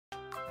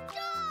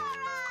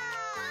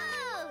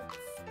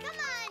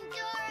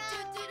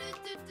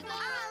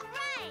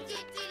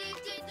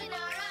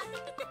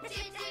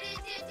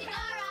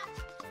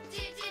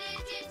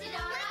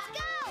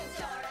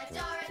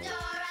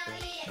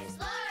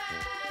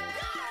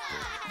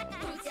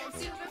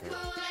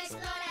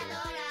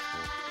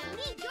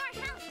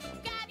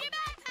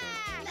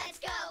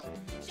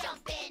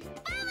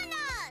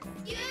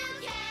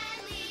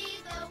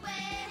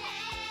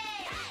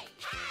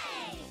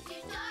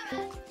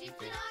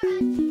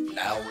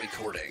Now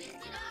recording.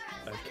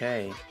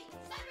 Okay.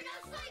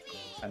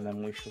 And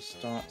then we shall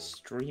start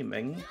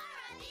streaming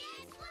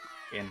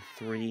in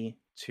 3,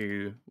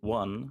 2,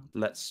 1.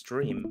 Let's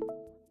stream.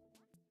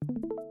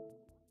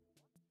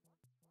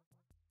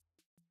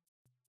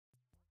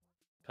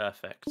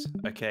 Perfect.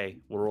 Okay,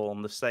 we're all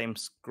on the same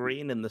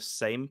screen in the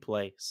same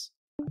place.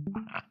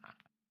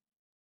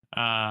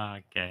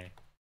 Okay.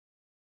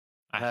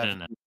 I Have don't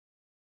know. you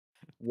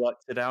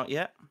worked it out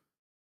yet?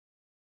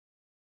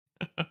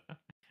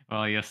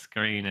 Well, your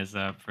screen is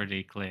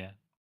pretty clear.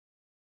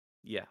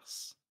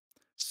 Yes.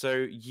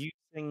 So,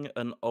 using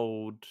an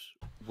old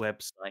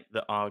website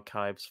that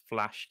archives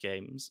Flash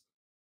games,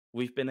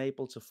 we've been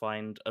able to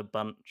find a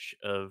bunch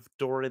of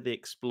Dora the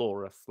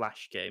Explorer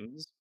Flash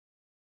games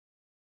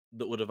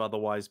that would have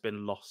otherwise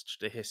been lost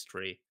to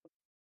history.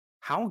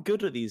 How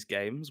good are these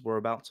games? We're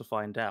about to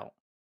find out.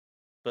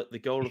 But the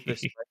goal of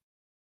this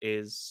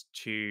is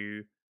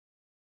to,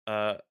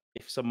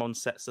 if someone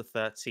sets a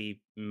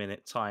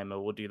 30-minute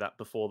timer, we'll do that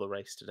before the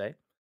race today.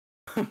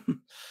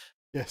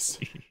 Yes.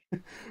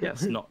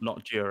 Yes, not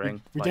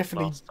during. We like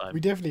definitely last time. we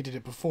definitely did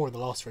it before in the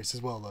last race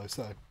as well, though.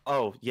 So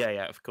Oh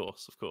yeah, of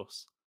course.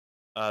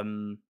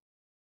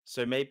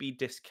 So maybe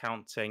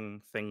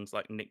discounting things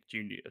like Nick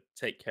Jr.,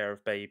 Take Care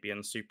of Baby,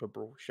 and Super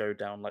Brawl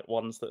Showdown, like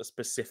ones that are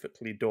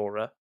specifically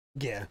Dora.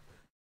 yeah,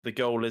 The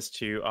goal is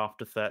to,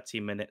 after 30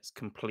 minutes,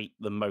 complete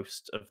the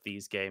most of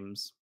these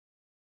games.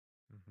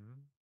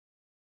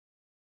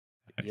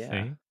 I Yeah.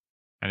 see.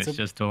 And So- it's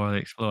just Dora the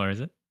Explorer, is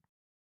it?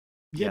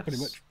 yeah, pretty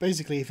Yes. much.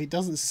 Basically, if it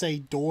doesn't say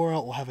Dora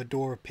or have a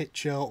Dora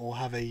picture or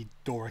have a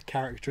Dora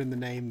character in the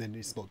name, then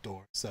it's not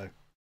Dora. So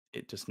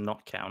It does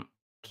not count.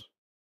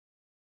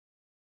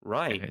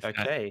 Right, it's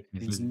okay,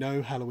 means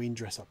no Halloween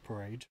dress up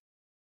parade.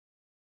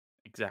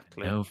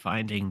 exactly. No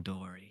Finding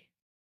Dory.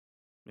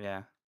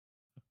 Yeah.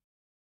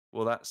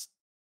 Well, that's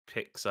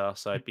Pixar,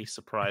 so I'd be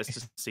surprised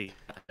to see.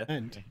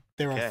 And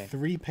there are Okay.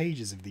 3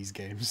 pages of these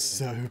games,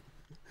 so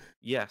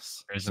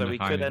Yes, There isn't so a we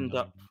could Finding end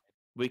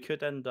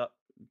Dory. up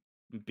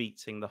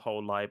beating the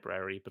whole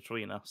library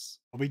between us.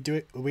 are we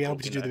able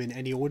to you do know. them in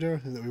any order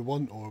that we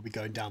want, or are we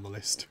going down the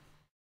list?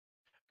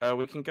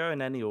 We can go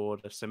in any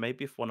order, so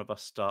maybe if one of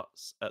us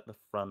starts at the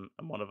front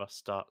and one of us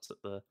starts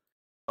at the...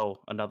 Oh,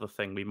 another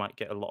thing, we might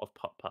get a lot of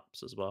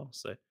pop-ups as well,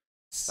 so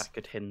that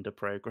could hinder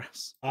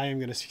progress. I am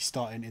going to be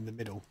starting in the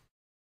middle.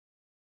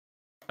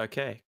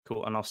 Okay,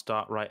 cool, and I'll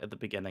start right at the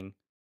beginning.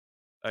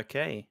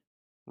 Okay,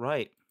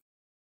 right.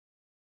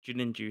 Gin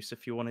and Juice,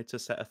 if you wanted to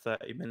set a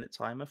 30-minute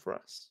timer for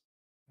us.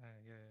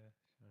 Yeah.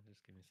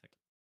 Just give me a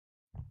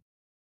second.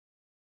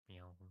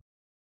 Meow.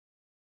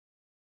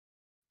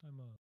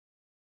 Timer.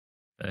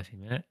 30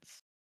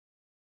 minutes.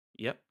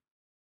 Yep.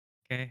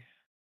 Okay.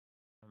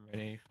 I'm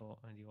ready for...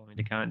 Do you want me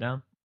to count it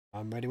down?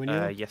 I'm ready when you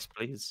are. Yes,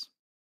 please.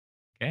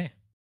 Okay.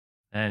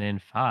 Then in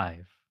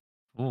 5,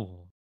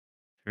 4,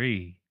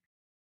 3,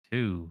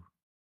 2,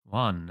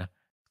 1.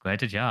 Square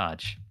to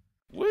charge.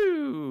 Woo!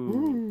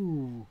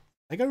 Ooh,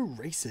 Lego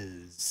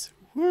races.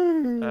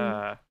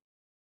 Woo!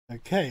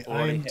 Okay,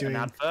 Already hit an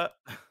advert.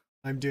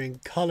 I'm doing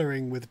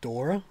coloring with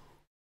Dora.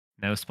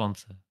 No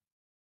sponsor.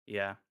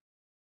 Yeah.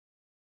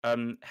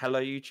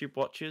 Hello, YouTube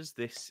watchers.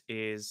 This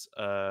is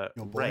a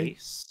Your boy?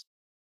 race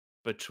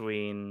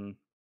between...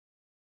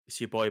 It's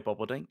your boy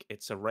Bobbledink.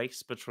 It's a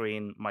race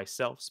between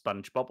myself,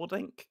 Sponge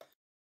Bobbledink,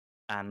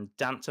 and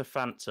Danta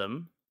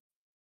Phantom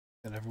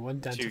And everyone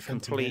down to to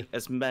front complete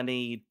as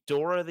many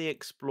Dora the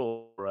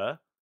Explorer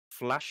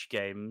Flash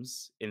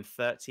games in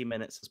 30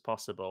 minutes as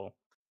possible.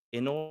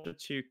 In order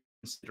to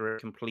consider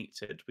it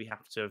completed, we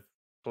have to have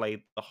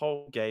played the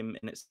whole game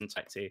in its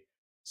entirety.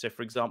 So,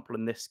 for example,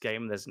 in this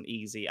game, there's an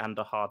easy and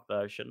a hard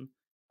version.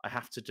 I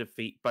have to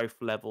defeat both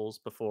levels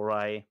before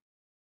I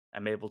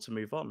am able to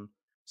move on.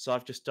 So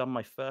I've just done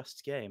my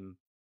first game.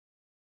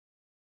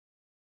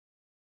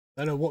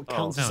 I don't know what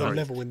counts Oh, as a sorry.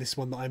 level in this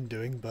one that I'm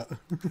doing, but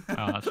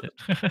Oh, that's it.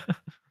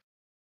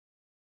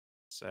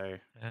 So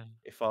Yeah.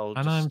 if I'll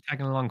And just... I'm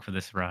tagging along for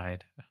this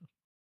ride.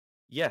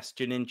 Yes,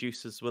 Gin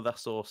Juice is with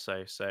us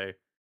also. So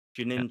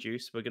Gin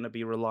Juice, we're going to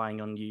be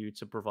relying on you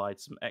to provide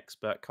some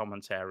expert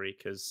commentary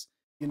because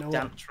you know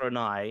what? Dantra and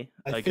I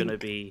are going to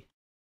be...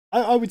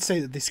 I would say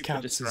that this super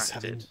counts as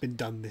having distracted. been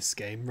done this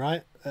game,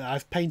 right?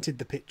 I've painted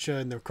the picture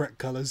in the correct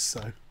colours,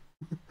 so...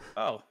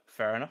 Oh,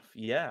 fair enough.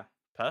 Yeah,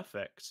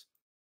 perfect.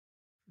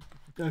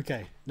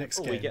 Okay, next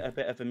Oh, game. we get a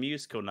bit of a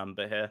musical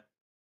number here.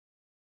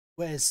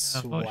 Where's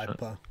Yeah, unfortunate.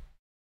 Swiper?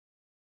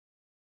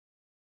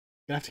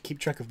 Gonna have to keep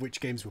track of which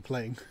games we're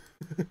playing.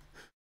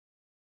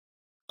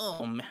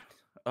 Oh, man.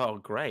 Oh,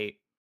 great.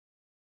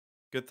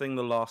 Good thing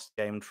the last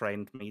game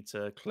trained me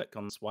to click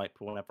on swipe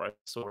whenever I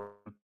saw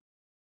him.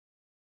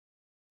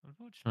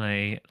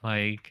 Unfortunately,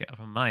 like,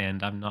 from my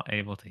end, I'm not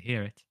able to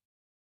hear it.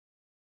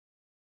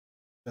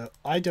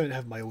 I don't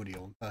have my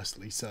audio on,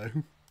 personally, so...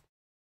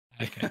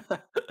 Okay.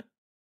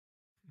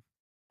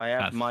 I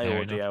have That's my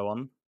fair audio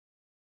on.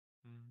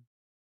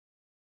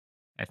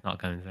 It's not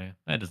coming through.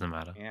 It doesn't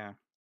matter. Yeah.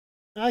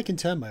 I can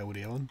turn my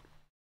audio on.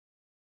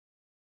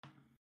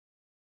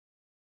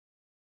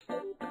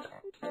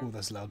 Oh,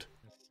 that's loud.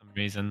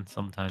 reason,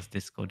 sometimes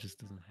Discord just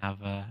doesn't have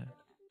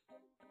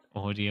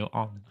audio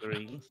on.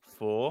 3,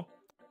 4,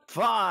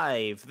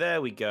 5.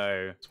 There we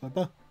go. Swiper.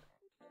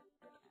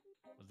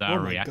 Was that Oh a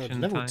my god,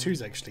 reaction level time?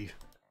 2's actually a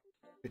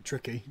bit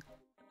tricky.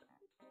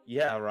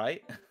 Yeah,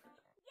 right.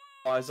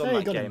 I was on Hey,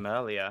 that got him. game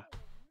earlier.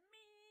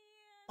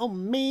 Oh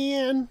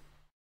man.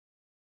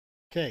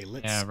 Okay,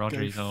 let's Yeah,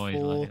 Rodri's go always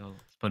for like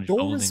Sponge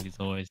Dora's Bowling is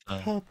always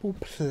Purple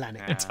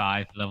Planet. Yeah.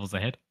 5 levels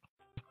ahead.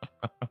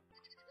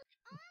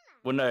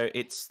 Well, no,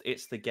 it's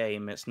the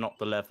game. It's not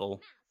the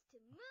level.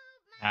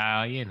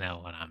 Oh, you know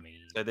what I mean.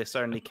 So this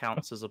only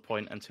counts as a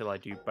point until I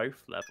do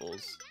both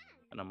levels,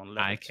 and I'm on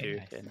level 2 I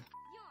see. again.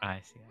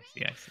 I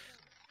see.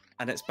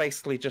 And it's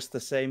basically just the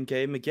same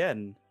game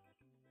again.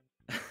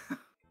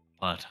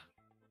 But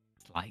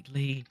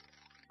slightly,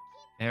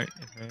 very,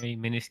 very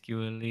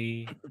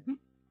minusculely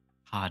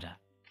harder.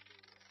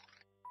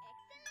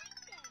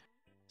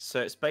 So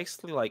it's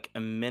basically like a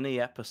mini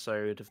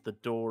episode of the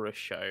Dora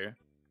show,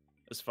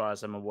 as far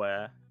as I'm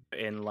aware,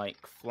 in like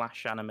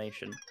Flash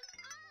animation.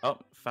 Oh,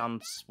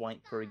 found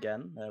Swiper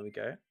again. There we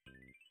go.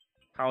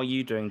 How are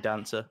you doing,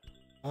 Dancer?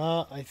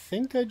 I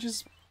think I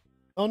just...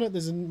 Oh no,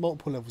 there's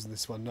multiple levels in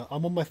this one.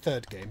 I'm on my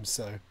 3rd game,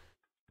 so...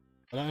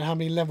 I don't know how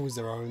many levels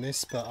there are in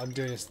this, but I'm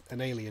doing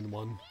an alien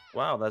one.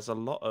 Wow, there's a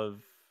lot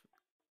of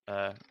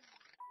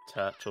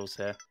turtles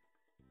here.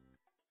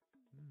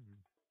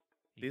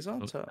 These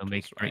aren't turtles, They'll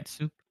make great right?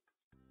 soup.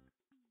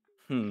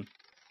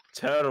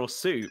 Turtle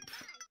soup.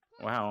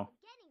 Wow.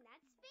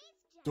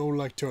 Don't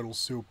like turtle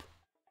soup.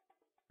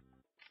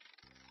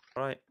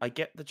 Right, I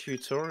get the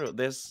tutorial.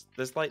 There's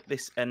like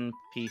this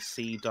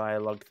NPC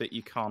dialogue that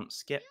you can't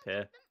skip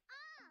here.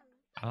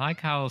 I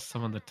like how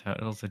some of the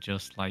turtles are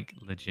just like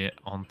legit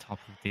on top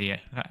of the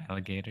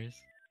alligators.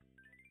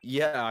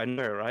 Yeah, I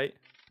know, right?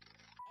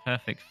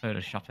 Perfect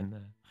Photoshop in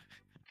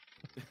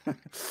there.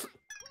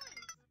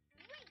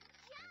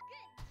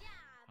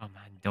 Oh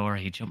man, Dora,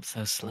 he jumps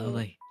so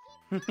slowly.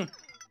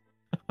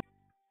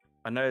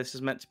 I know this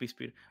is meant to be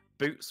speed.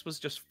 Boots was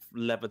just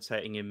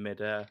levitating in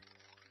midair.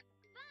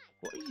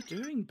 What are you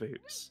doing,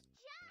 Boots?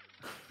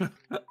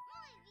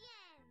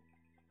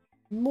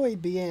 Muy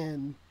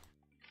bien.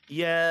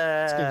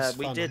 Yeah,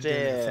 we fun, did I'm giving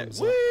it a it.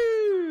 thumbs up.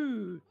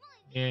 Woo!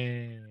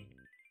 Yay.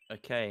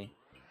 Okay.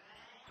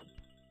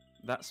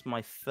 That's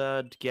my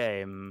 3rd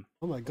game.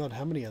 Oh my god,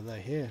 how many are there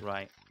here?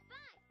 Right.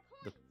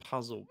 The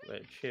puzzle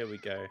bridge. Here we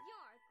go.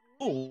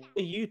 Oh, what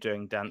are you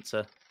doing,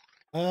 Dancer?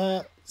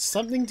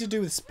 Something to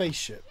do with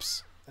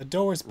spaceships.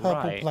 Adora's Purple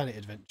Right. Planet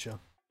Adventure.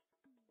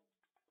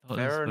 Thought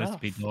it was Fair supposed to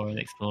be enough. Dora the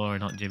Explorer,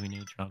 not Jimmy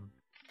Neutron.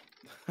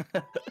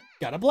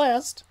 Got a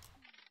blast!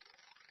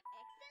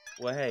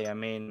 Well, hey, I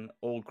mean,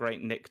 all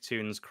great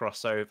Nicktoons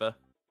crossover.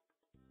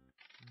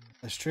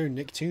 That's true,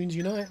 Nicktoons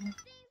unite.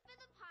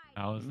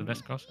 That was the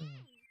best crossover.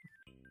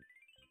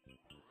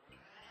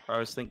 I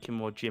was thinking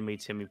more Jimmy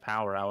Timmy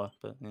Power Hour,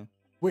 but yeah.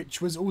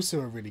 Which was also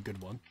a really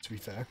good one, to be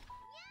fair.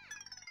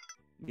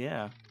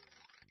 Yeah.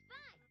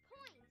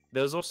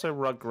 There was also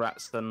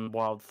Rugrats and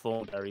Wild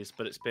Thornberries,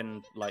 but it's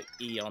been like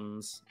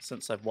eons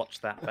since I've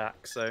watched that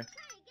back, so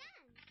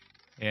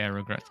Yeah,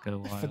 regrets go I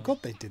wild.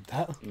 forgot they did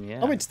that.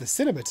 yeah. I went to the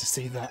cinema to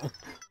see that.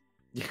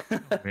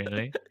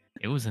 Really?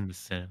 It was in the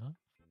cinema.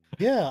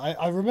 Yeah,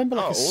 I remember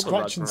like Oh, a all the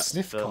scratch and Rugrats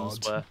sniff films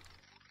card. were.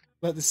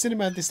 Like the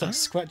cinema had this like Huh?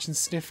 scratch and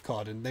sniff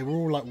card, and they were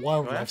all like Do I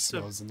wildlife have to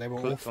smells, and they were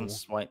click awful. on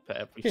swipe it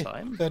every Yeah,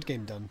 time? 3rd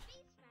game done.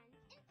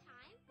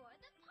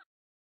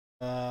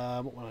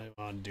 What want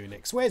I want to do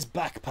next? Where's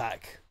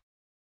backpack?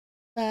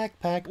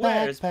 Backpack,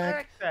 Where's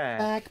backpack,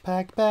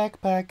 backpack?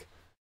 backpack.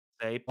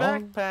 Say All the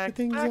backpack,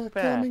 things are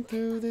coming backpack.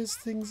 through. There's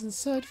things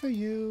inside for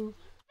you.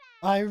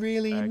 I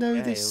really know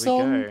Okay, this here we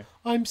song. go.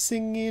 I'm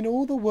singing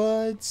all the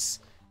words.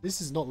 This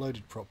is not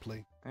loaded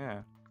properly.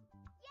 Yeah.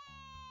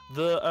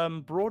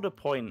 The broader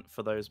point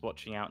for those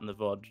watching out in the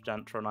VOD,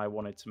 Dantra and I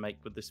wanted to make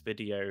with this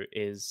video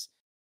is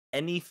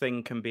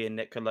anything can be a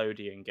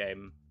Nickelodeon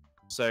game.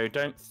 So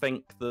don't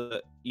think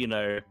that, you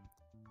know,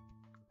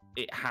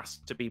 it has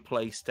to be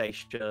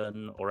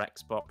PlayStation or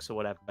Xbox or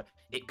whatever.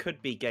 It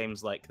could be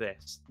games like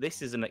this.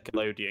 This is a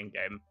Nickelodeon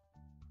game.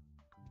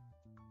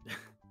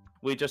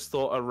 We just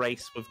thought a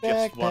race with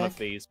just one of Backpack.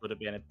 these would have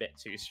been a bit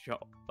too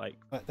short. Like,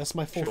 Right, that's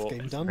my 4th Sure.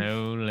 game done.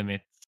 No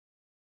limits.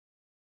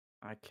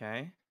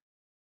 okay.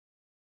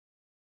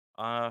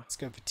 Let's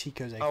go for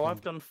Tico's Oh,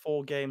 I've done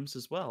 4 games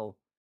as well.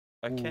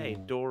 Okay,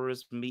 Ooh.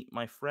 Dora's Meet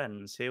My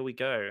Friends. Here we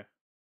go.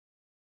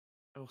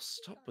 Oh,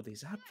 stop with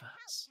these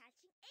adverts.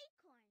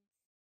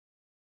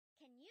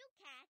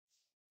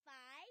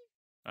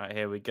 Alright,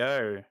 here we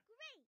go.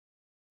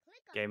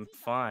 Game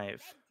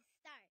 5.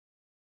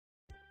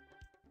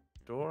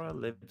 Dora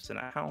lives in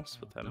a house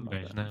with her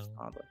mother Numbers and now.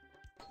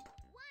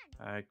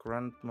 father.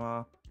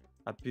 Grandma,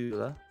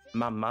 Abula,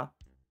 Mama,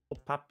 or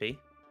Papi,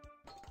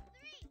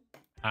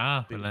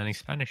 Ah, we're learning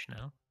Spanish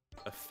now.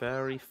 a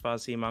furry,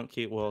 fuzzy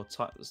monkey. Well,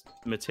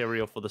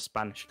 material for the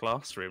Spanish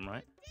classroom,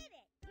 right?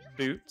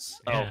 Boots.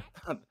 Yeah.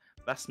 Oh,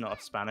 that's not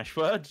a Spanish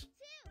word.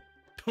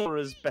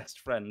 Dora's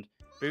best friend.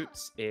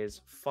 Boots is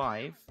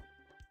 5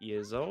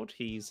 years old.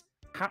 He's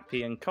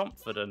happy and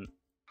confident.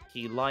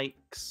 He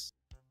likes...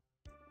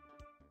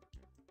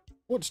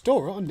 Watch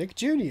Dora on Nick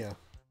Jr.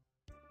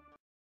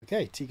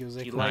 Okay, Tico's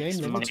a He cool likes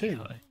game number money. 2.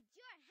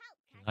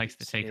 He likes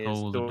to take Is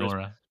hold of Dora's-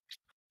 Dora.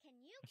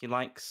 He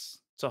likes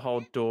to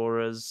hold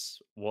Dora's...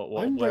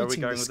 I'm where are we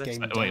rating going this with this?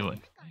 game Wait, down. wait.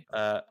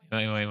 Uh,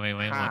 Wait. Where are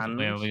we Hand.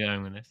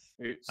 going with this?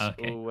 Boots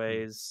Okay.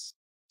 always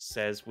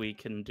says we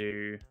can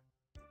do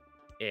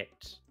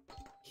it.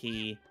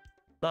 He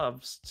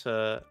loves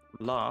to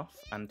laugh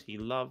and he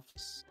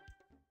loves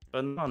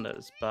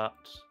bananas, but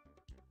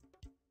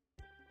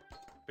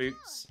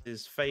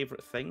Boots'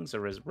 favourite things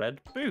are his red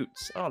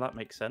boots. Oh, that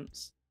makes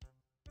sense.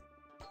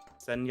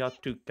 Senor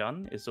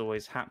Tucan is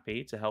always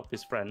happy to help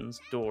his friends,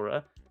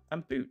 Dora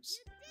and Boots.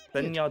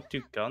 Senor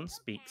Tucan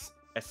speaks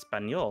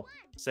Espanol.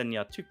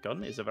 Senor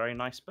Tucan is a very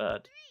nice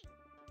bird.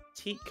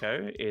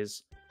 Tico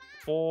is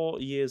 4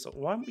 years old.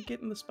 Why aren't we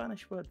getting the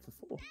Spanish word for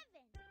 4?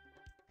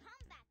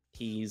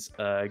 He's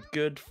a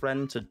good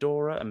friend to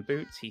Dora and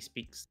Boots. He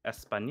speaks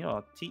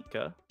Espanol.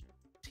 Tico,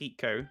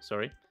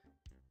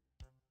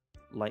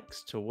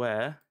 likes to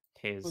wear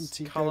his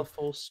Tico.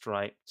 colourful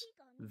striped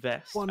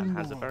vest One and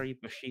has a more. very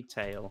bushy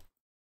tail.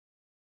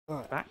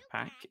 Alright.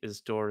 Backpack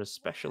is Dora's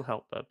special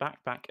helper.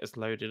 Backpack is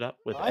loaded up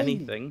with I-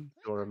 anything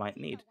Dora might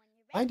need.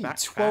 I need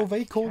Backpack 12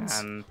 acorns.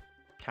 can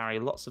carry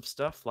lots of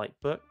stuff like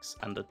books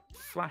and a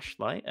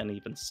flashlight and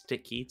even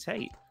sticky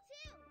tape.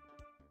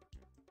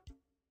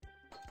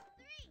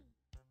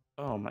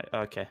 Oh my,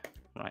 okay,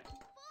 right.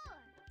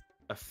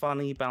 A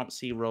funny,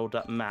 bouncy, rolled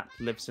up map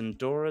lives in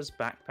Dora's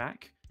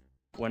backpack.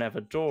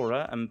 Whenever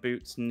Dora and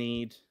Boots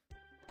need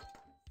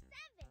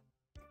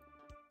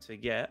to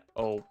get,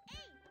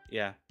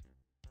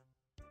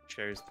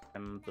 shows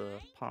them the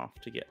path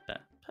to get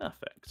there.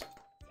 Perfect.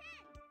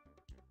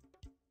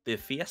 The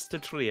Fiesta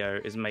Trio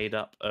is made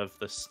up of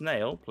the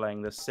snail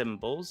playing the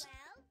cymbals,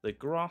 the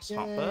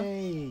grasshopper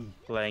Yay!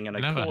 playing an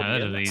Never heard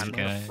accordion, of these and the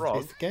guys.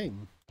 frog 5th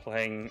game.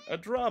 playing a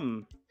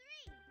drum.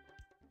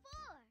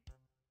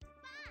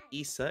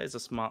 Issa is a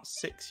smart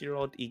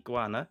 6-year-old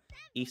iguana.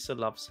 Issa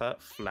loves her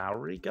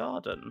flowery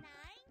garden.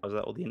 Oh, is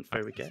that all the info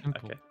Nice we and get?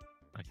 simple. Okay.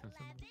 Nice and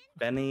simple.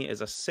 Benny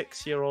is a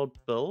 6-year-old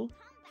bull.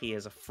 He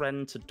is a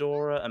friend to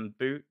Dora and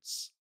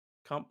Boots.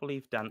 Can't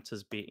believe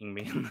Danta's beating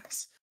me in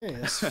this.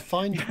 Yes,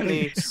 find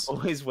Benny Boots.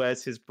 always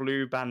wears his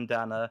blue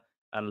bandana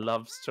and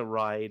loves to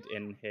ride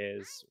in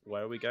his...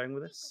 Where are we going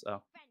with this?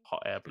 Oh,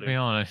 hot air To be balloon.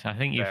 honest, I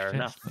think Fair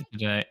enough.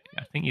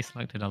 you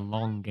selected a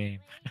long game.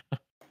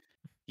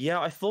 Yeah,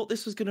 I thought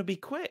this was going to be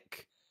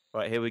quick.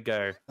 Right, here we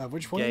go.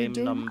 Which one are you Game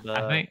doing? number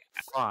I think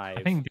 5.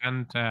 I think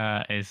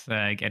Danta is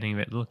getting a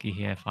bit lucky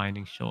here,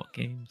 finding short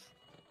games.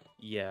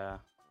 Yeah.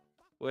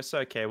 Well, it's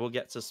okay. We'll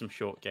get to some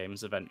short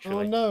games Oh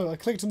eventually. no, I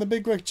clicked on the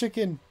big red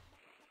chicken.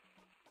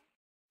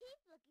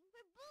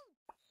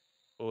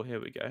 Oh,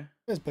 here we go.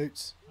 There's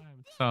Boots.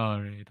 I'm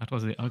sorry, that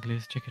was the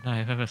ugliest chicken I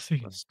have ever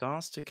seen. The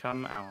stars to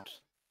come out.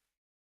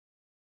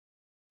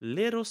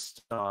 Little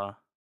star.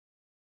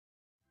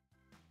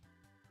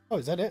 Oh,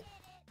 is that it?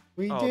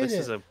 We Oh, did this it.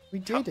 is a We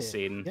did it.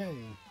 cutscene.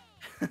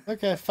 Yay.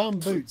 Okay, I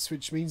found Boots,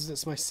 which means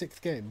that's my 6th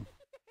game.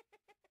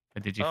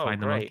 But did you Oh,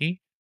 find the great.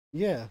 monkey?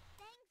 Yeah,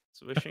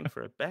 So wishing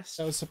for a best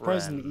that was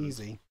surprisingly friend.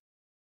 easy.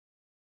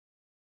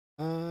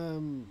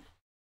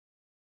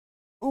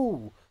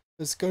 Ooh,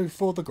 let's go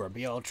for the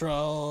grumpy old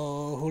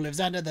troll who lives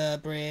under the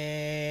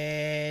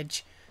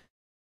bridge.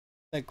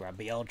 The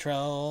grumpy old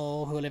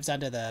troll who lives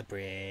under the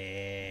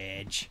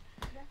bridge.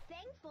 The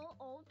thankful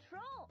old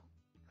troll.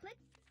 Click.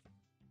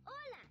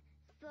 Hola,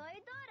 soy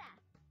Dora.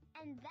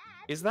 And that's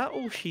Is that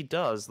all she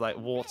does? Like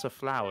water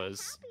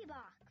flowers? Happy Box,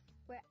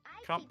 where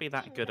I Can't keep be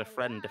that things good a I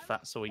friend love if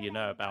that's all you that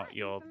I know about bought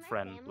your for my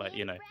friend. family Like,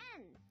 you and know.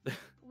 friends.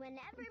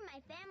 Whenever my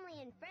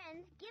family and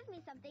friends give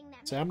me something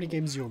that So how many makes me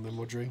games are you on then,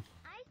 happy, Audrey?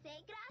 I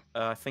say gracias.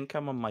 I think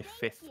I'm on my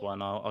Thank 5th you.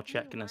 one. I'll Do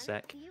check you in a wanna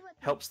sec. see what's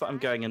Helps that I'm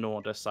inside? going in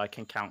order so I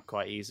can count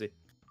quite easy.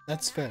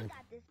 That's When I fair.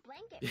 got this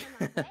blanket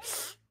from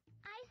Abuela,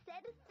 I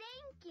said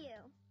thank you.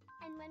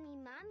 And when me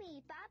mommy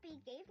and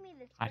papi gave me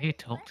this How do you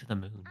bracelet, talk to the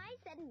moon? I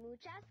said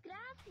muchas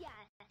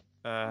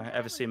gracias.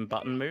 Ever seen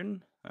Button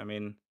Moon? I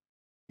mean,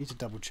 Need to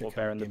double check or how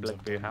Bear in many the games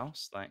I've Blinkboo done.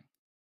 House. Like,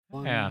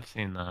 One, Yeah, I've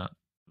seen that.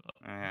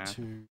 yeah.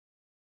 2.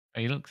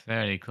 He looks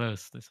very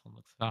close. This one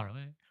looks far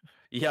away.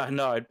 Yeah,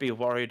 no, I'd be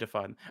worried if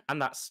I'm. And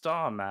that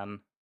star, man.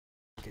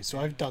 Okay, so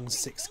I've done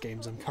 6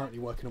 games. I'm currently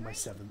working on my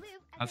 7th.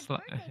 That's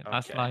like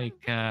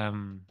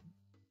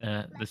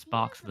Okay. the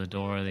Sparks of the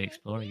Dora the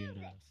Explorer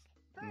universe.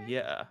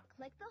 Yeah.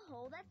 Click the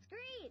hole that's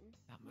green.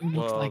 That moon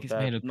looks Well, like it's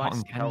they're made of nice cotton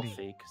and candy.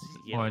 healthy 'cause it's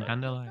Or a yellow. The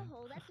dandelion.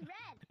 hole that's red.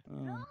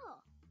 Mm. Roll.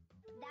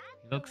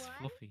 That's It looks the one.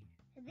 fluffy.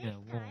 This Yeah,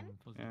 time, warm,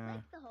 fuzzy. Yeah.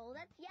 click the hole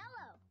that's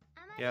yellow.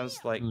 Yeah, it's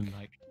Amarillo. like Moon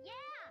like. Yeah.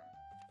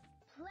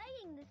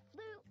 Playing this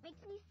flute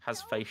makes me has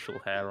so facial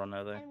happy. hair on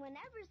her though. And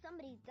whenever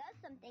somebody does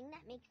something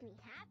that makes me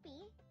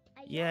happy,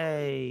 I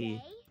Yay.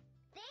 always say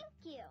thank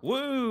you.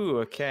 Woo!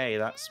 Okay,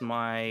 that's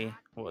my.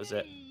 What is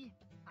it?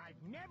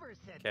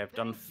 Okay, I've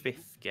done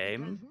 5th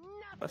game.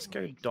 Let's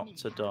go dot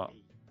to dot.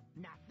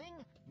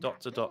 Dot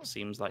to dot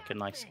seems like a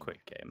nice quick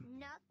game.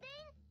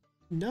 Nothing?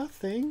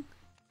 Nothing.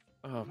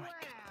 Oh my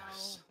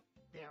goodness.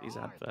 There these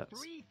are adverts.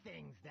 3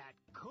 things that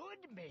could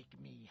make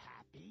me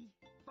happy: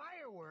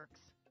 fireworks,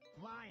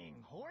 flying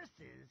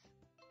horses,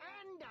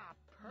 and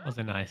a That was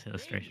a nice purple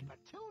illustration. baby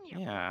petunia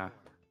Yeah. flower.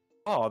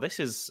 Oh, this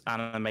is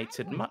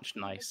animated much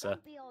nicer.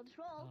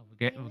 Oh,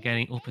 we're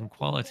getting up in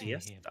quality here.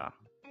 Siesta.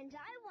 And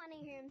I want to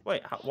hear him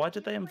Wait, say why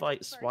did thank they you for invite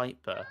the first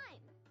Swiper? time.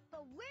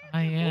 But we're Oh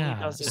gonna yeah,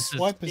 does this is is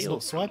Swiper's steal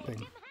not swiping.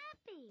 make him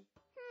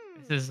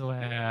happy. this is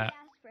where Ask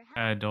for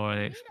help. Dora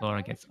the Need a Explorer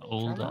wallet gets to make Come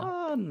older.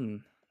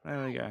 on.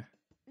 There we go.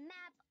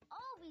 Map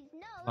always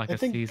knows Like I a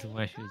think- season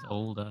where she was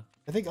older.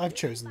 I think I've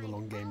chosen the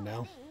long game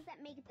now. things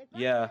that make the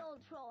Yeah. grumpy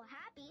old troll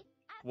happy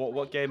at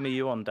What game are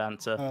you on,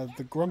 Dancer?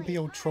 The grumpy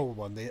old troll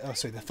one.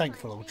 Sorry, the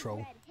thankful old troll.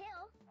 Red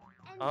Hill,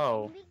 and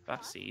Oh, then we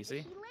that's cross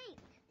easy. Fishy Lake.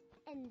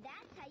 And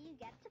that's how you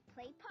get to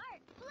play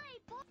part. Play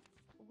part.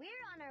 We're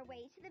on our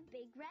way to the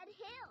Big Red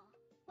Hill.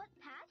 What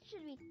path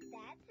should we?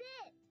 That's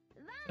it.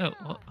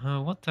 So,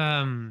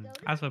 Vamos.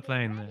 as we're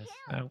playing this,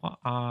 what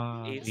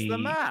are It's the... the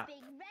map.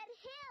 Big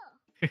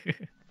Red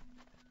Hill.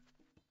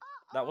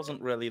 That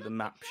wasn't really the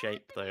map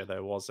shape,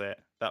 though, was it?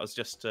 That was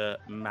just a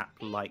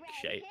map-like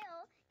shape.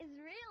 Hill is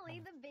really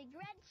the Big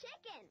Red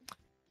Chicken.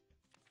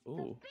 The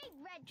Ooh, Big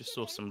Red just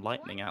saw Chicken some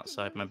lightning wants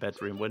to outside do my his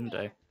bedroom chicken window.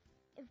 dance.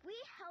 If we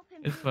help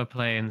him if do we're his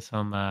playing dance,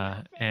 some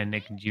we'll say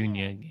Nick thank you.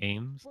 Jr.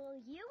 games,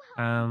 Will you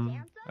help him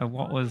dance us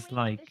what all was the way to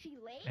like Fishy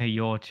Lake?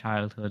 your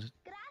childhood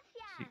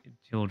Gracias.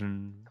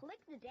 children Click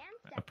the dance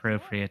step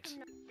appropriate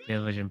below.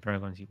 television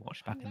programs you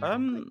watched back in the day? Now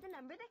click the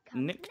number that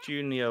comes Nick next.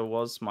 Jr.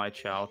 was my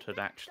childhood,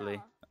 actually.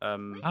 Which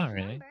Oh,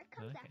 really? number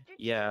comes Okay. after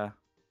Yeah. 10?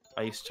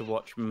 I used to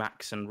watch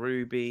Max and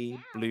Ruby,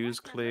 Blue's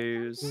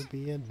Clues,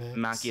 Ruby and Max.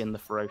 Maggie and the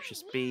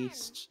Ferocious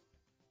Beast,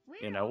 We're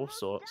you know, all almost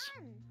sorts.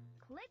 done.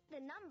 Click the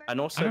number And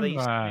that also I they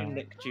used to do remember-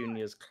 Nick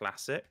Jr.'s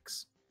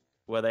classics,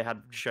 where they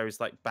had shows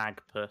like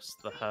Bagpuss,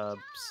 The Great Herbs,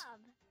 job.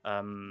 Ah, We're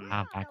on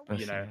our Bagpuss, way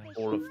you to know, yeah. Fishy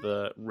all of Lake.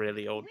 the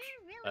really old,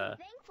 We're really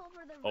thankful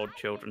for the old ride,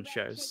 children's Big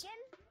Red shows. Chicken.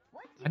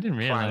 What I didn't you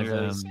realize,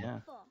 Clangers, think? yeah.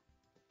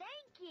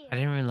 Thank you. I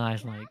didn't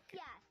realize like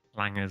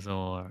Gracias. Langers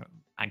or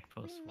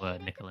Bagpuss We were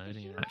made it to Fishy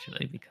Nickelodeon Lake.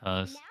 actually,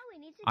 because Now we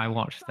need to I get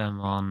watched across them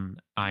it.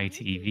 on Can you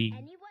see ITV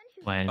anyone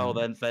who's when Oh, able to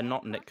they're get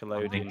not across the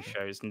Nickelodeon line?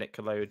 shows.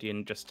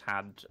 Nickelodeon just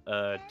had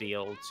a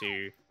deal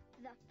to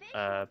The fish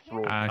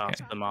will carry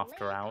broadcast Okay. them across the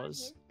after lake on hours.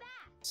 his back.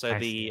 So I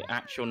the see.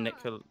 actual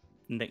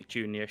Nick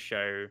Jr.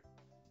 show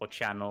or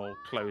channel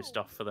closed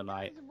off for the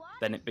night. Those water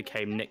Then it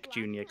became snakes Nick are Jr.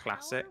 blocking our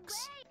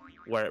Classics, way.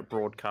 where it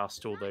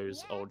broadcast all Not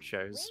those yet. old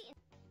shows. Wait.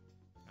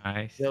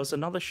 I There was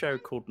another show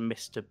called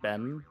Mr.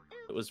 Ben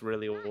that was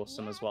really Not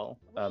awesome as yet. well.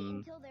 Wait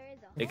until there is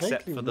a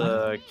Except Vaguely for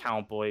remember. the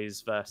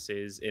Cowboys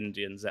versus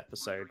Indians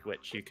episode,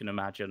 which you can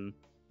imagine.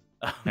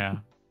 yeah.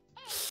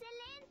 Excelente.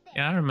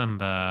 Yeah, I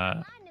remember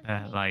Line of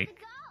snakes like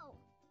to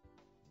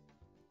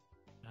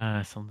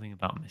go. something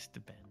about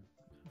Mr. Ben.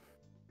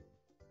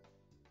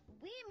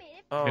 We made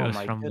it. Oh was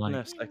my from, like-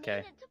 goodness, We made okay.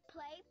 it to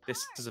play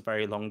This park. is a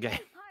very long game. Play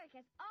park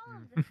has all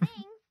of the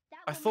things that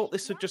I will thought make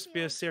this would just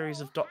be a Grumpy Old series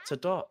Troll of dot to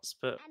happy. dots,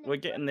 but And we're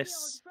if getting Grumpy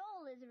this Old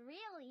Troll is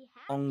really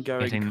happy,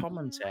 ongoing Getting- he might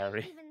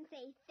commentary. even say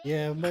thank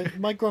Yeah, you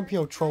my for grumpy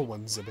old his troll nice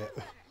one's a bit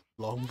weather.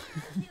 long. He'll do his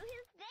thank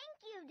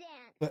you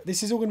dance. But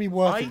this is all going to be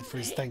worth I it for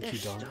his hate thank you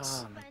this dance.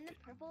 stuff. Find the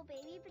purple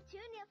baby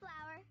petunia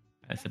flower.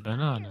 That's a the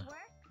banana. firework,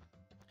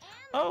 and the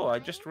Oh, I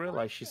flying just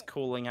realized she's horses.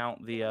 calling out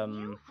the Will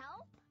you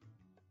help?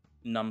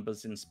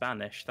 numbers in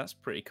Spanish. That's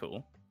pretty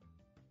cool.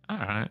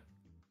 Alright.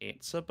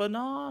 It's a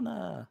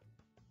banana.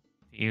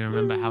 Do you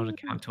remember how to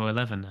count to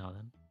 11 now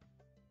then?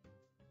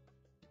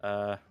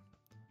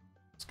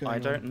 What's going I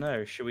on? don't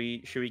know. Should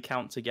we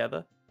count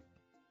together?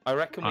 I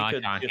reckon we I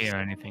could can't just hear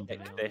anything, to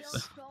pick be honest.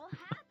 this. Troll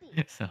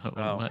happy. So it Oh.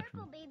 won't work.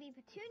 Purple baby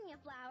petunia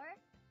flower.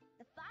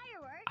 The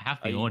firework. I have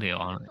the Are you- audio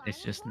on,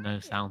 it's just no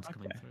sounds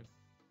coming Okay. through.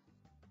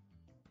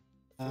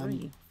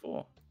 3,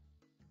 4.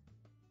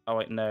 Oh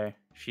wait, no.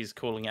 She's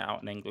calling it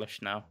out in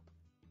English now.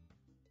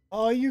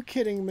 Are you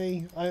kidding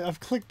me? I've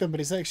clicked them, but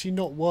it's actually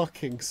not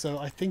working, so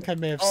I think I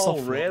may have Oh,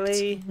 soft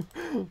really?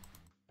 Click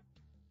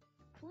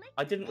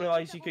I the didn't button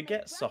realize to you could open get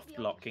Grumpy soft Old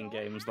lock in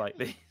Troll games like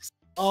happy. these.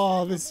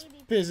 Oh, this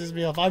pisses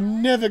me off.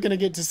 I'm never going to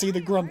get to see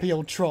the grumpy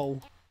old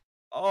troll.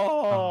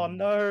 Oh Oh.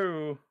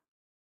 no!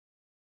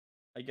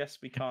 I guess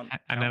we can't. I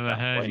count never that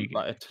heard point, you.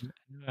 but- I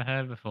never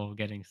heard before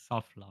getting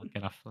soft lock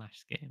in a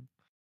Flash game.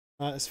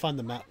 Let's find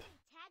the map. Tag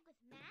with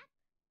map.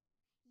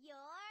 You're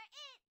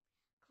it.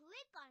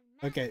 Click on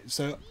map. Okay,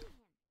 so to see him.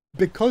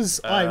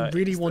 because I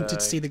really it's wanted to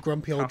the see the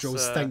grumpy old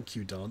troll's Casa- thank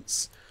you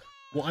dance,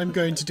 what I'm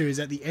going to do is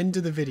at the end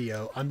of the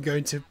video, I'm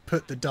going to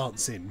put the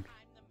dance in.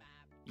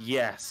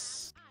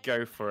 Yes,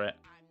 go for it.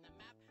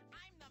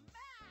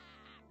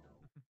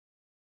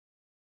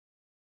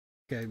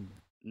 Okay,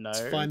 No.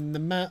 let's find the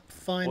map,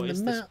 find What the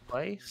is this map.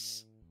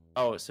 place?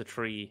 Oh, it's a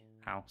tree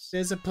house.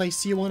 There's a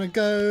place you want to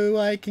go,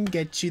 I can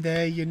get you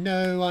there, you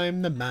know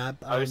I'm the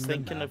map. I was I'm the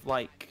thinking map. of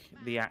like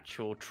the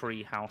actual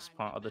tree house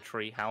part of the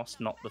tree house,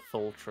 not the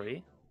full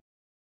tree.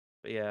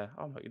 But yeah,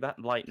 oh my, that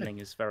lightning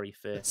is very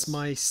fierce. It's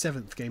my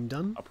 7th game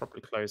done. I'll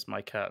probably close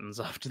my curtains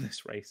after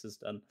this race is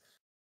done.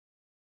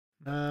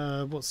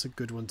 What's a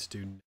good one to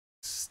do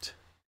next?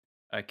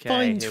 Okay,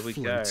 Find here we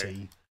go.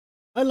 Floaty.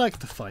 I like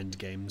the find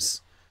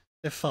games.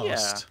 They're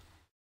fast.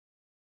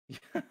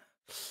 Yeah.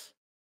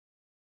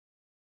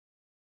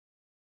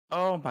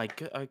 Oh my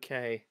god.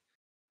 Okay.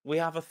 We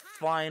have a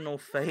final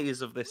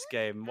phase of this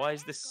game. Why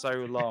is this so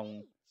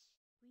long?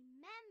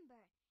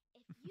 Remember,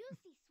 if you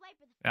see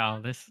Swiper the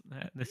Oh,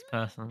 Fox, this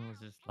person was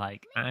just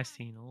like, I've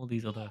seen all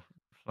these other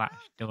Flash,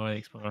 Dora the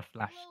Explorer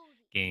Flash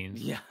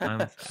games. Yeah.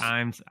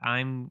 I'm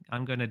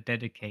going to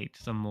dedicate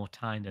some more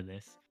time to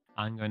this.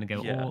 I'm going to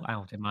go Yeah. all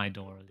out in my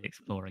Dora the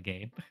Explorer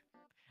game.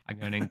 I'm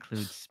going to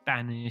include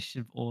Spanish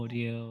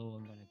audio.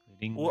 I'm going to include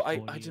English Well,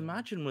 audio. I'd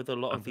imagine with a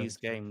lot I'm of going these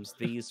to- games,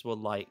 these were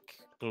like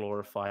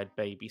glorified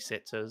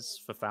babysitters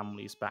for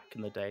families back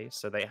in the day,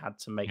 so they had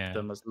to make Yeah.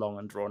 them as long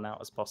and drawn out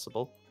as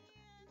possible.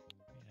 Yeah.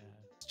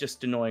 It's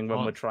just annoying when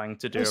Well, we're trying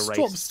to do I a race.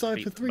 stopped to Sniper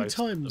beat 3 most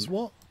of times. them.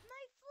 What?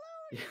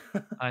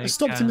 I Like,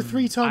 stopped him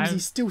 3 times. He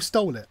still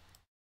stole it.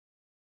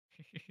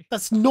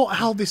 That's not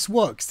how this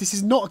works. This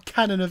is not a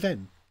canon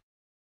event.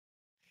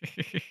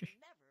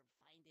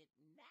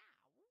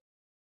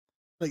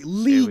 Like,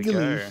 legally,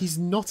 go. he's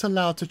not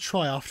allowed to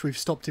try after we've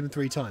stopped him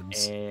 3 times.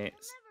 It's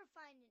never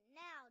find it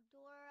now,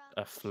 Dora.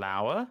 a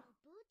flower?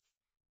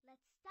 Boots,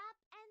 let's stop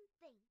and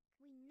think.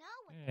 We know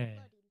what Yeah.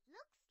 the floaty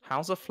looks like.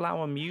 How's a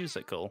flower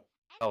musical? And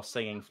Oh, it's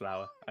singing a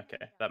flower. flower Okay,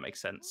 in the that makes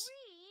sense.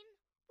 green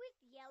with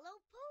yellow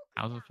polka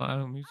How's a dots.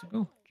 flower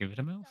musical? Give it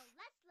a mouth. So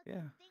let's look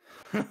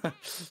Yeah. at the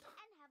things on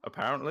the end and have a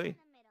Apparently. bow in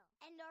the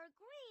middle. And our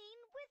green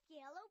with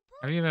yellow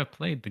polka Have you ever dots.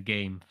 played the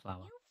game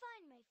Flower? You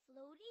find my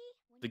floaty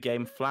when The you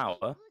game see Flower?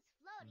 Boo's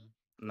floaty,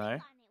 No.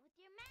 click on it with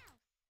your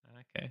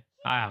mouse. Okay.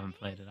 I haven't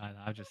played it either.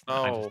 I just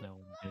Oh. know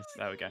what it is.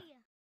 There we go.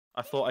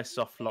 I thought I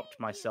soft locked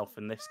myself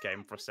in this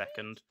game for a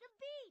second.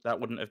 That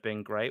wouldn't have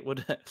been great,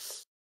 would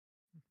it?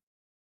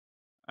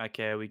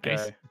 Okay, here we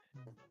go.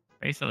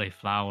 Basically,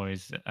 Flower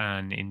is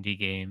an indie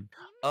game.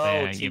 Oh,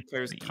 where you-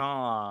 Tico's you-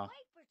 car.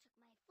 Viper took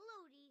my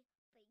floaty,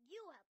 but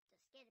you helped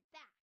us get it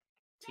back.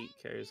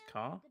 Tico's Thank you.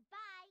 car?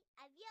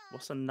 Goodbye. Adios.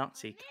 What's a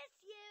nutty? I miss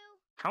you.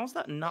 How's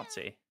that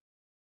nutty?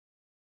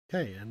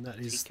 Okay, and that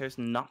is... Tico's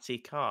nutty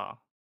car.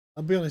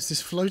 I'll be honest,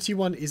 this floaty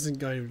one isn't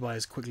going by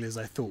as quickly as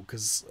I thought,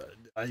 because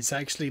it's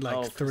actually like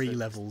Oh, 'cause 3 there's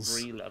levels.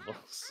 3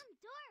 levels. I'm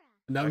Dora.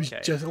 And that was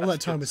Okay, just... all that's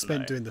that time good was to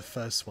spent know. doing the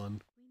first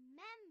one.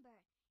 Remember,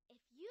 if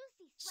you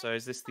see So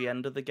is Swiper this the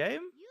end of the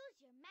game? use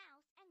your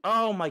mouse and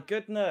Oh click my on it.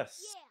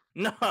 goodness!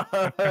 Yeah. No!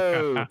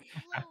 Floaty.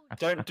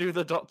 Don't do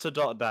the dot to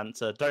dot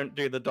dancer. Don't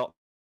do the dot.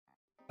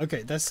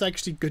 Okay, that's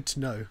actually good to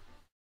know.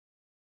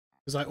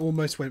 Because I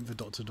almost went for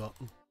dot to dot.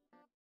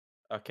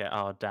 Okay,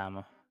 oh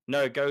damn.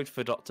 No, go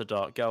for dot to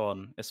dot. Go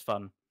on. It's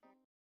fun.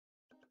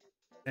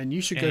 And you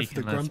should Yeah, go you for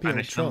the can learn grumpy old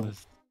Spanish troll.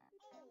 numbers.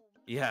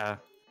 Yeah.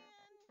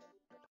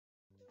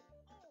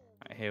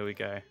 Right, here we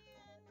go.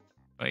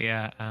 But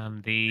yeah,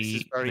 This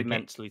is very the ga-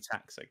 mentally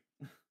taxing.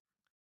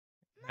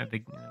 the-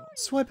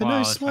 Swiper, Well, no I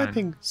was trying-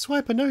 swiping!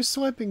 Swiper, no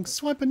swiping!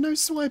 Swiper, no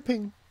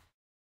swiping!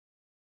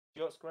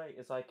 You know what's great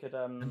is I could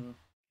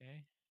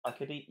Okay. I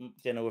could eat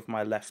dinner with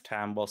my left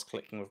hand whilst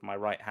clicking with my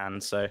right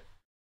hand, so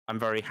I'm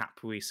very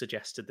happy we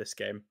suggested this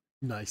game.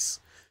 Nice.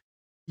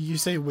 You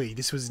say we,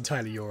 this was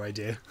entirely your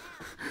idea.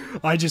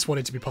 I just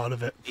wanted to be part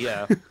of it.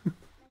 Yeah. Let's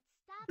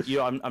stop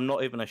You I'm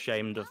not even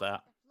ashamed of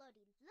that. what the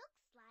floaty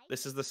looks like.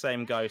 This is the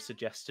same guy who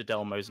suggested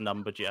Elmo's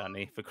number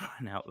journey, for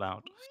crying out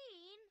loud. Green.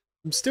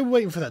 I'm still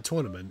waiting for that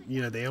tournament.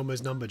 You know, the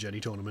Elmo's Number Journey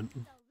tournament. So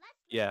let's look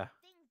Yeah. at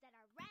things that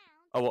are round.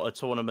 Oh, what, a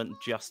tournament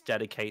just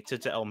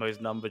dedicated to Elmo's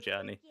number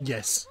journey? with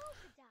Yes. yellow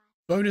polka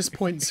dots. Bonus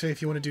points for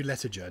if you want to do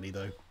letter journey,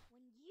 though. When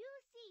you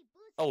see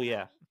Boo's Oh,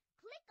 yeah.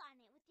 floaty, click on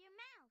it with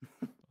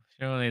your mouse.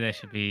 Surely there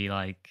should be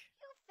like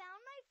You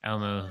found my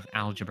Elmo's floaty.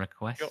 Algebra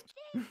Quest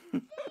Thank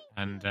you.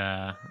 and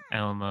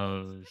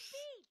Elmo's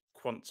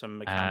Quantum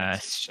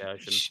mechanics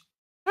version.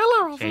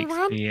 Hello,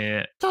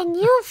 Shakespeare. Can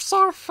you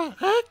solve for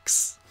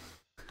X?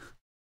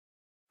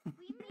 We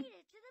made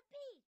it to the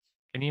beach.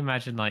 Can you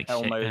imagine like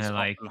Elmo's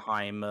like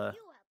Oppenheimer You helped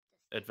us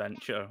get it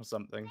adventure back. or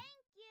something.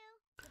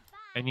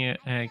 Thank you.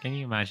 Goodbye. can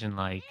you imagine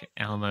like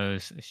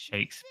Elmo's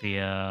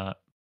Shakespeare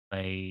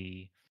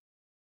play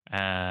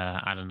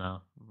I don't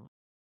know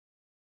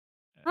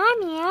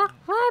Romeo,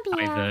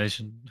 high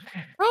version.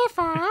 wait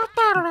for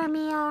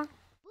Romeo.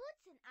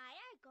 Boots and I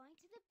are going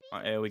to the beach.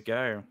 Right, here we go.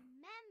 Remember,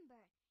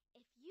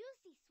 if you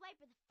see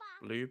Swiper the fox,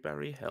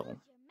 Blueberry Hill. use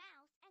your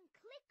mouse and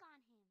click on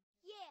him.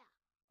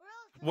 Yeah. Or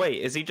else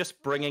Wait, is he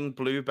just bringing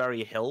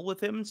Blueberry Hill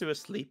with him to a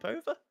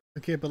sleepover?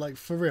 Okay, but like,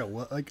 for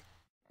real, like,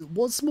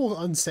 what's more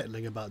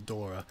unsettling about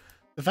Dora?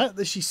 The fact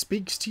that she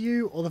speaks to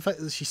you, or the fact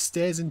that she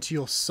stares into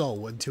your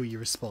soul until you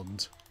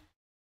respond?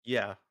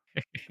 Yeah.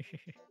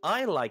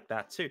 I like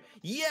that too.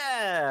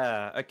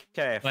 Yeah!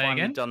 Okay, I Play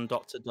finally again? done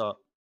dot to dot.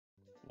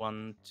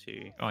 1,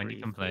 2, Go on, you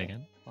 3, can play 4,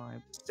 again.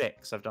 5,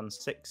 6. I've done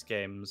 6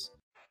 games.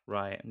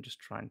 Right, I'm just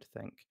trying to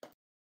think.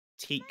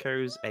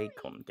 Tico's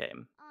Acorn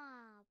game. Aw,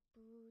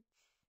 Boots.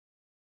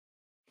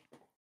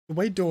 The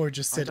way Dora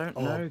just I said, don't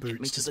 "Oh, know, get me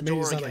Boots," to just the made it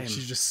Dora sound like game.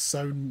 she's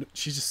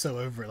just so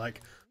over it.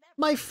 Like,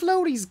 my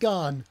floaty's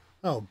gone.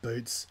 Oh,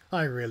 Boots,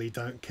 I really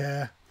don't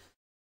care.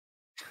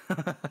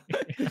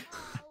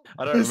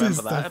 I don't This remember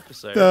is that the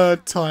episode.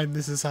 third time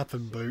this has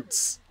happened,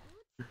 Boots.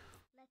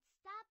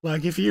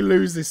 Like, if you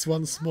lose this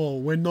once more,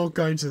 we're not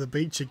going to the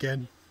beach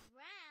again.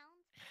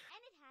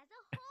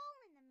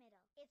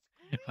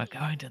 We're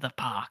going to the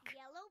park.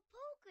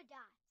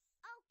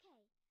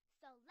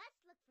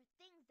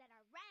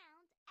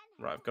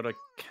 Right, I've got to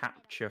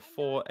capture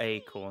 4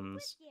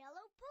 acorns.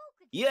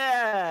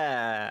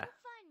 Yeah!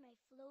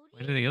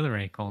 Where did the other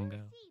acorn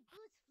go?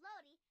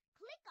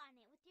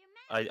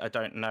 I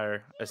don't know.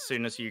 As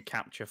soon as you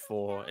capture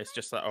 4, it's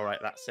just like, alright,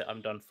 that's it,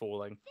 I'm done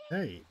falling.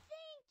 Hey,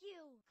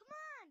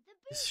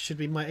 this should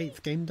be my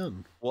 8th game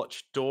done.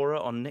 Watch Dora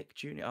on Nick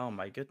Jr. Oh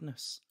my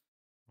goodness.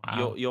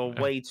 Wow. You're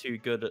way too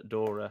good at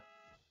Dora.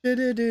 We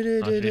did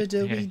it.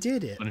 Yeah, We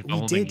did it.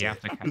 unfolding, you have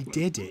to We catch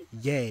did it.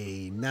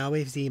 Yay. Now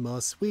we've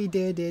Zemos. We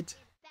did it.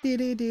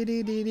 Did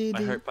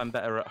I hope I'm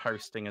better at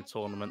hosting a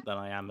tournament than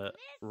I am at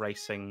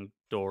racing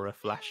Dora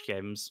Flash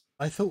games.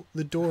 I thought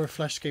the Dora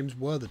Flash games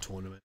were the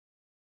tournament.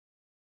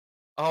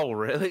 Oh,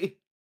 really?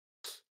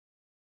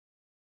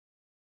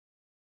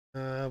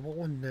 What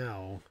one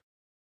now?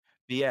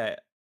 But yeah,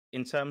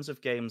 in terms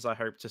of games I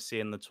hope to see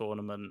in the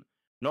tournament,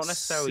 not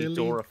necessarily Silly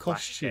Dora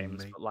Flash costume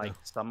games, but like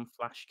some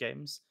Flash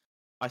games.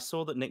 I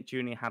saw that Nick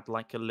Jr. had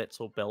like a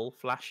Little Bill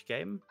Flash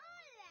game.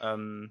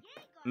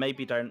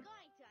 Maybe don't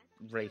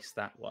race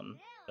that one.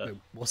 Wait,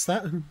 what's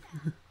that?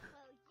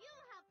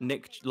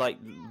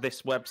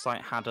 This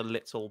website had a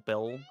Little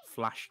Bill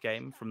Flash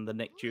game from the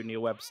Nick Jr.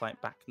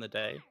 website back in the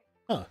day.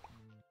 Huh.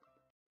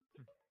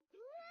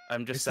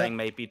 I'm just Is saying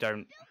that- maybe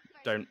don't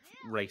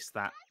race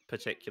that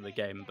particular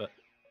game, but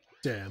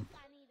Damn.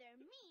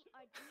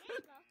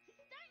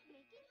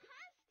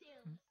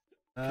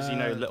 because you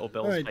know Little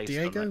Bill's Alright, based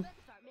Diego. on it.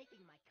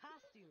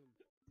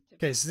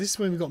 Okay, so this is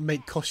when we've got to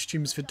make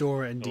costumes for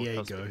Dora and Oh,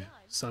 Diego. costume.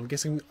 So I'm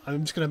guessing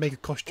I'm just going to make a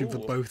costume for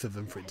Ooh. both of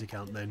them for it to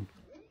count then.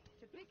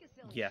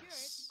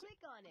 Yes.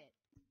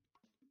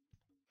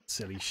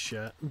 Silly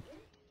shirt.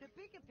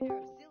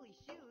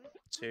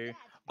 2.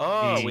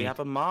 Oh, we Hey. have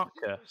a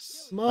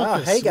Marcus.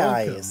 Marcus, hey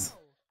welcome. guys.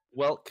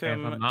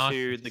 Welcome to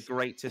Marcus. the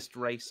greatest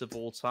race of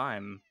all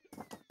time.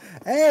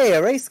 Hey,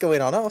 a race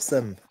going on,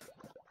 awesome.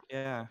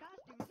 Yeah.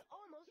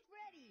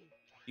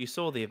 You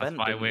saw the That's event,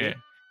 why didn't we're.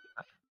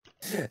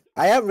 you?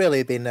 I haven't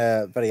really been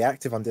very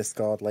active on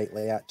Discord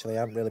lately, actually.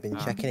 I haven't really been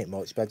Ah. checking it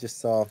much, but I just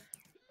saw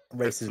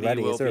race is Hopefully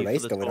ready. you will Is there a be for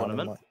race the going on? I'm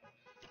tournament.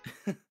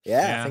 like, yeah,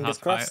 Yeah, fingers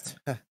that's why-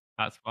 crossed.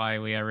 That's why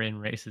we are in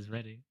races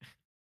ready.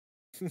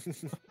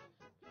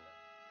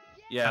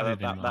 Yeah, Have you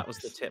been, that was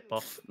the Marcus? tip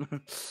off.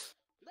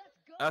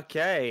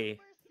 Okay.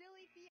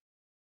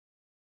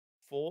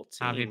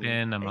 14. Have you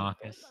been,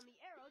 Marcus?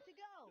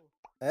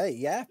 Hey,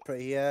 yeah,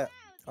 pretty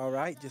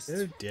alright. Just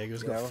Oh,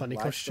 Diego's got a funny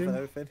life stuff and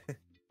costume. everything.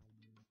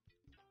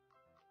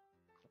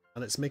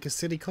 And let's make a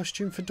silly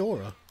costume for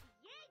Dora.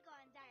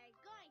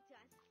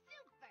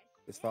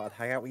 Just thought I'd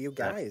hang out with you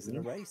guys in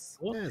a 13. race.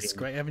 Yeah, it's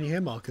great having you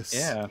here, Marcus.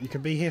 Yeah. You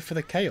can be here for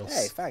the chaos.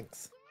 Hey,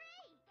 thanks.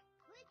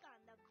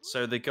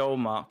 So the goal,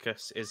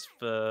 Marcus, is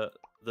for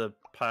the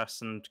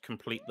person to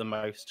complete the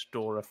most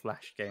Dora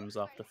Flash games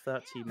after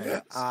 30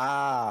 minutes.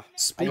 Ah,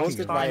 Speaking wanted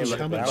of Violet which,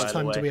 how Brown, much by the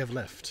time do way. we have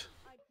left?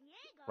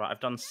 Right, I've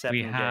done 7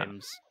 have-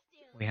 games.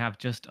 We have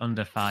just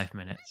under 5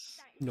 minutes.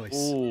 Nice.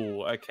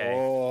 Ooh, okay.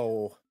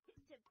 Oh.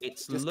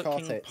 It's just caught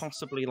looking it.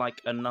 possibly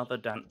like another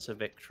dance to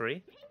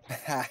victory.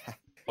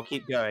 I'll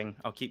keep going.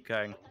 I'll keep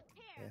going.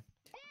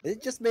 Is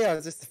it just me, or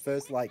is this the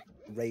first like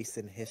race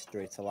in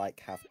history to like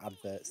have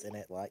adverts in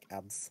it, like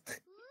ads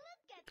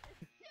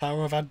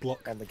Power of ad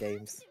block. on the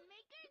games?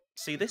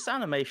 See, this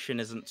animation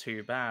isn't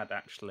too bad,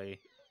 actually.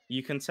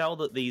 You can tell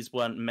that these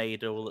weren't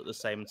made all at the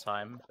same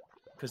time,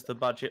 because the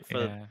budget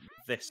for Yeah.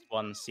 this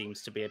one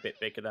seems to be a bit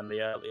bigger than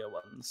the earlier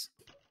ones.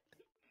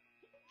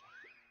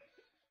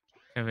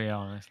 To be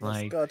honest, That's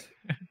like, good.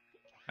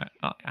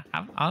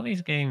 are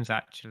these games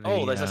actually?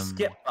 Oh, there's a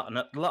skip button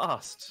at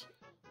last.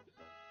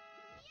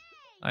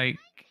 Like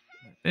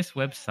this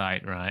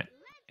website, right?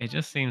 It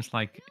just seems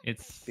like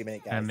it's Be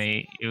made, guys.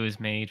 it was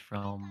made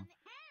from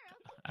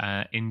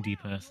indie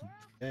person.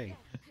 Hey,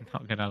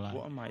 Not gonna lie.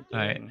 What am I Like,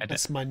 doing? I don't-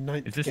 that's my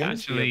 9th is this game.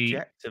 What's the actually-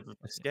 objective of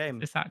this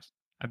game?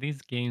 are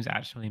these games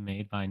actually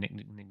made by Nick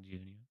Jr.?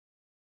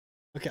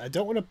 Okay, I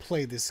don't want to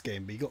play this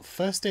game, but you got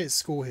first day at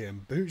school here,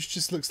 and Boots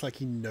just looks like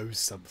he knows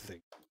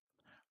something.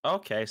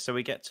 Okay, so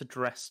we get to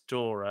dress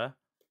Dora.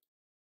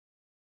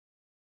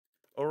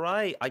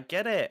 Alright, I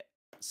get it.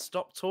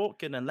 Stop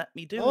talking and let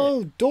me do it.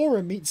 Oh,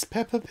 Dora meets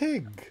Peppa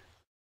Pig.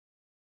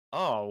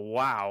 Oh,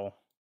 wow.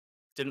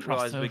 Didn't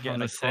realise we're Crossover getting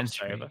of a the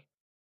century. crossover.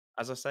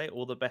 As I say,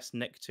 all the best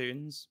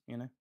Nicktoons, you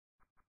know.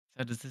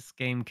 So does this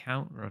game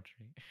count, Rodri?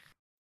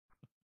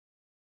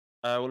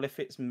 Well, if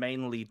it's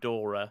mainly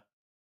Dora,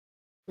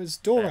 It's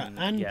Dora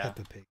and yeah.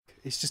 Peppa Pig.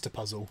 It's just a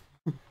puzzle.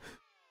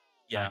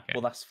 yeah, Okay.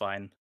 well, that's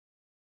fine.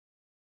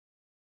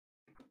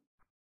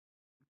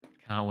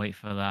 Can't wait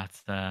for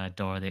that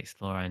Dora the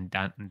Explorer and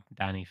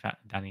Danny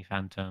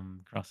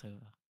Phantom crossover.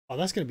 Oh,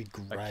 that's going to be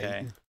great.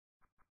 Okay.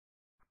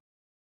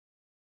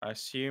 I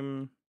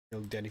assume...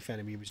 Young Danny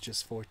Phantom, he was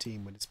just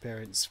 14 when his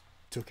parents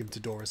took him to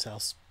Dora's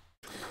house.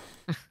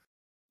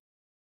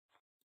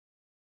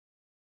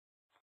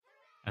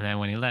 And then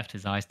when he left,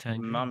 his eyes turned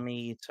green,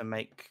 Mummy to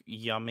make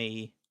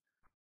yummy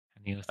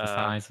and he was the uh,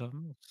 size of a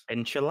mouse.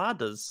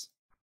 enchiladas.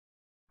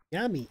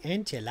 Yummy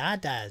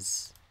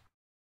enchiladas.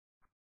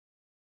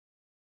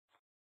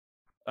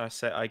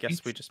 So I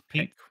guess we just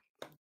pick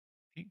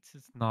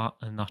Pizza's not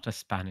a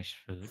Spanish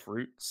food.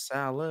 fruit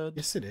salad.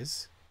 Yes, it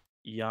is.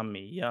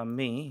 Yummy,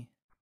 yummy.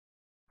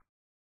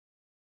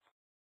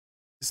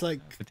 It's like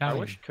I Italian.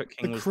 wish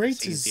cooking was this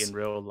creators- easy in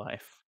real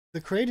life.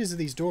 the creators of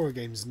these Dora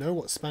games know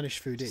what Spanish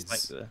food Just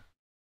is. like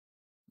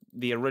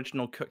the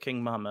original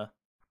cooking mama.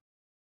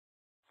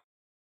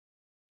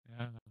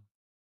 Yeah.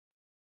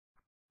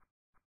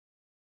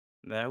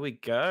 There we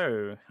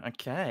go.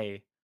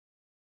 Okay.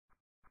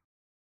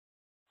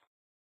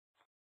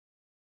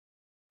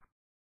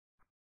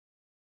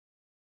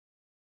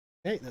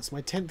 Hey, that's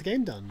my 10th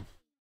game done.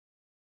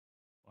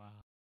 Wow.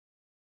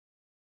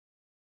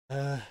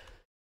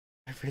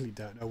 I really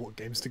don't know what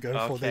games to go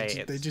for.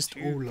 Okay, They it's just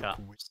 2 all look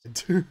cups.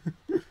 weird.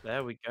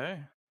 There we go.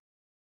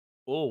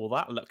 Oh,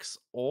 that looks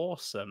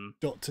awesome.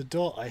 Dot to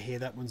dot, I hear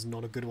that one's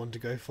not a good one to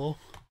go for.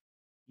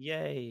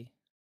 Yay.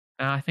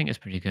 I think it's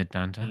pretty good,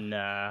 Dante.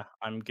 Nah,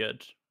 I'm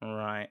good.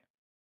 Right.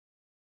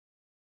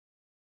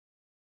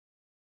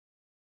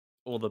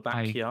 Or the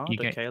backyard. You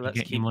get, Okay, you let's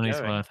get keep your money's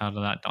going. worth out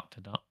of that dot to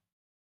dot.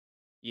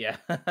 Yeah.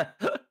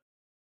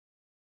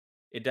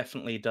 It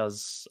definitely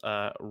does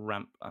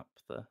ramp up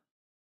the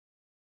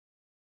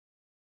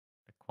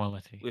The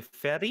quality. with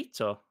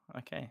Ferrito.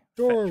 Okay.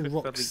 Dora fetch with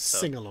Rock's Ferrito.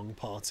 sing-along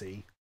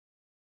party.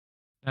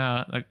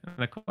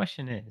 The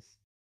question is,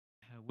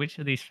 which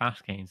of these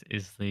fast games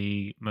is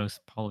the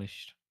most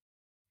polished?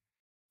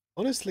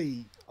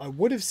 Honestly, I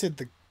would have said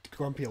the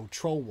Grumpy Old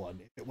Troll one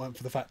if it weren't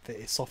for the fact that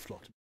it's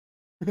soft-locked.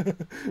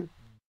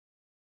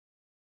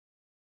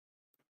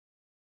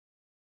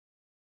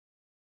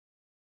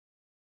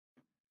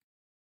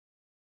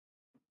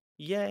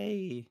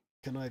 Yay.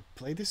 Can I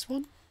play this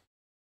one?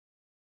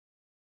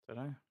 Don't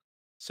know.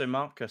 So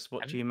Marcus,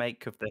 what do you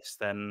make of this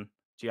then?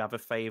 Do you have a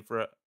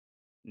favourite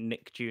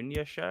Nick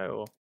Jr.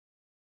 show?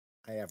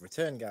 Or... I have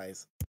returned,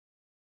 guys.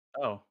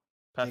 Oh,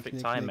 perfect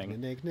Nick, timing.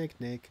 Nick.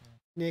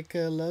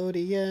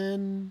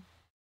 Nickelodeon.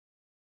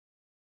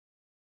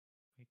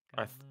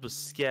 I was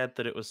scared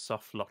that it was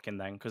soft locking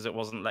then because it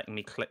wasn't letting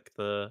me click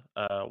the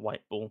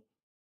white ball.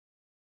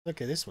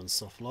 Okay, this one's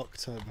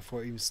soft-locked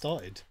before it even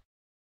started.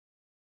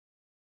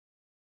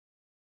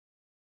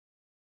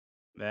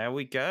 There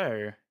we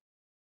go.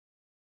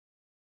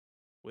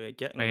 We're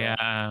getting But there.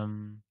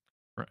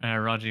 yeah,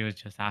 Roger was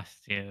just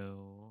asked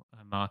you,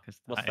 Marcus,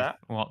 What's if- that?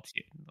 What's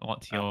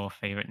Oh. your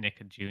favorite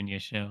Nick Jr.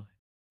 show?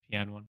 If you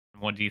had one,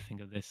 and what do you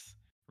think of this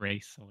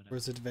race or whatever?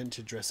 Whereas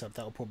Adventure Dress Up,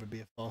 that'll probably be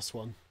a fast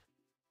one.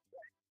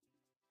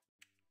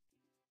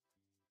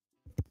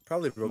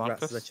 Probably Rugrats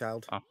Marcus? as a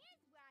child. Oh.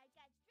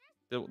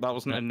 That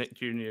wasn't a No. Nick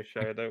Jr.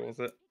 show though, was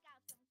it?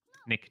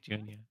 Nick Jr.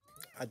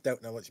 I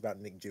don't know much about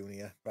Nick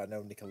Jr., but I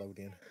know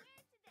Nickelodeon.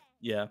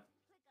 Yeah.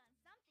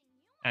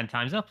 And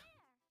time's up.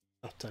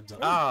 Oh, time's up.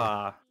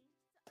 Ah.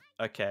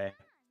 Okay.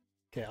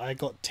 Okay, I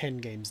got 10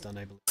 games done,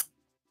 I believe.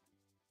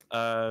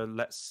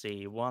 Let's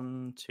see.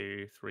 1,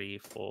 2, 3,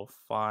 4,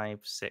 5,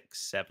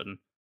 6, 7.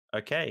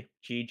 Okay.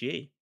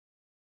 GG.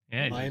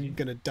 Yeah. I'm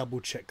gonna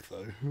double check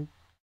though.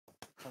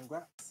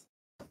 Congrats.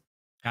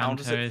 How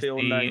does Dante it is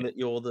feel knowing the- that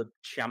you're the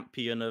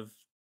champion of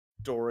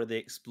Dora the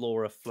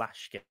Explorer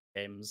Flash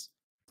games?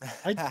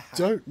 I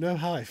don't know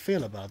how I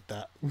feel about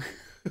that.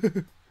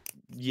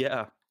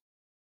 Yeah.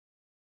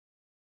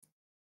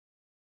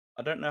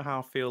 I don't know how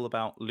I feel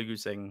about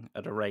losing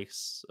at a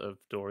race of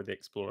Dora the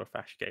Explorer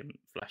Flash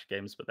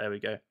games, but there we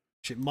go.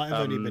 It might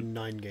have only been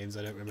 9 games,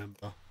 I don't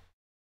remember.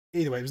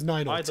 Either way, it was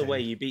 9 or 10. Either way,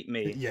 you beat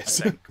me.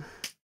 Yes. I think.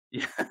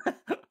 Yeah.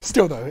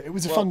 Still though, it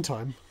was a Well- fun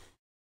time.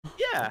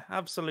 Yeah,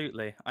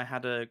 absolutely. I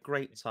had a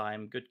great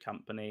time, good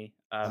company.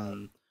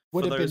 For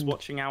Would have those been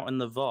watching out in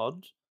the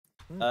VOD,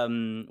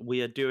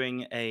 we are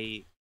doing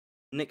a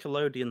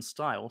Nickelodeon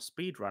style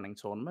speedrunning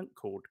tournament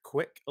called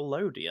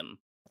QUICKELODEON.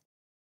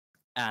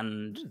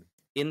 And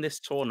in this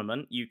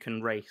tournament, you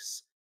can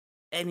race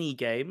any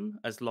game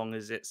as long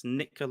as it's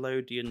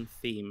Nickelodeon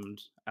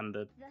themed and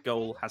the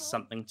goal has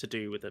something to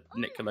do with a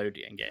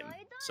Nickelodeon game.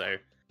 So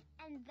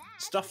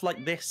stuff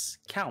like this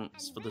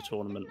counts for the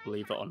tournament,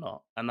 believe it or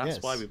not. And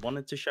that's why Yes. we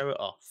wanted to show it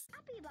off.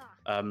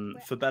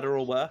 For better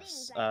or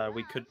worse,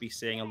 we could be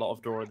seeing a lot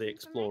of Dora the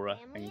Explorer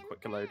in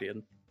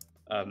QUICKELODEON.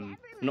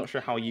 Not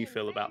sure how you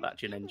feel about that,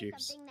 Gin and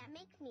Juice,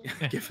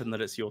 given that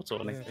it's your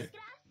tournament.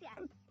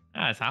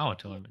 It's our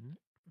tournament.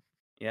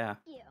 Yeah.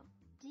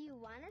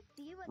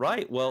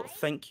 Right, well,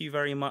 thank you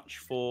very much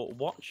for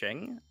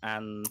watching,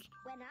 and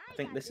I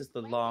think this is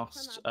the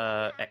last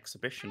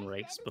exhibition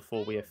race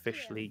before we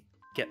officially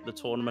get the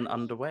tournament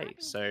underway,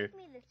 so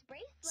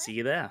see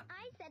you there.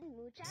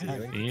 See you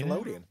in Yeah.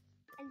 Nickelodeon.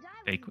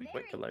 Big quick.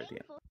 QUICKELODEON.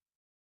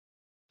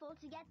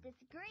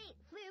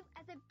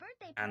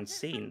 And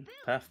scene.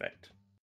 Perfect.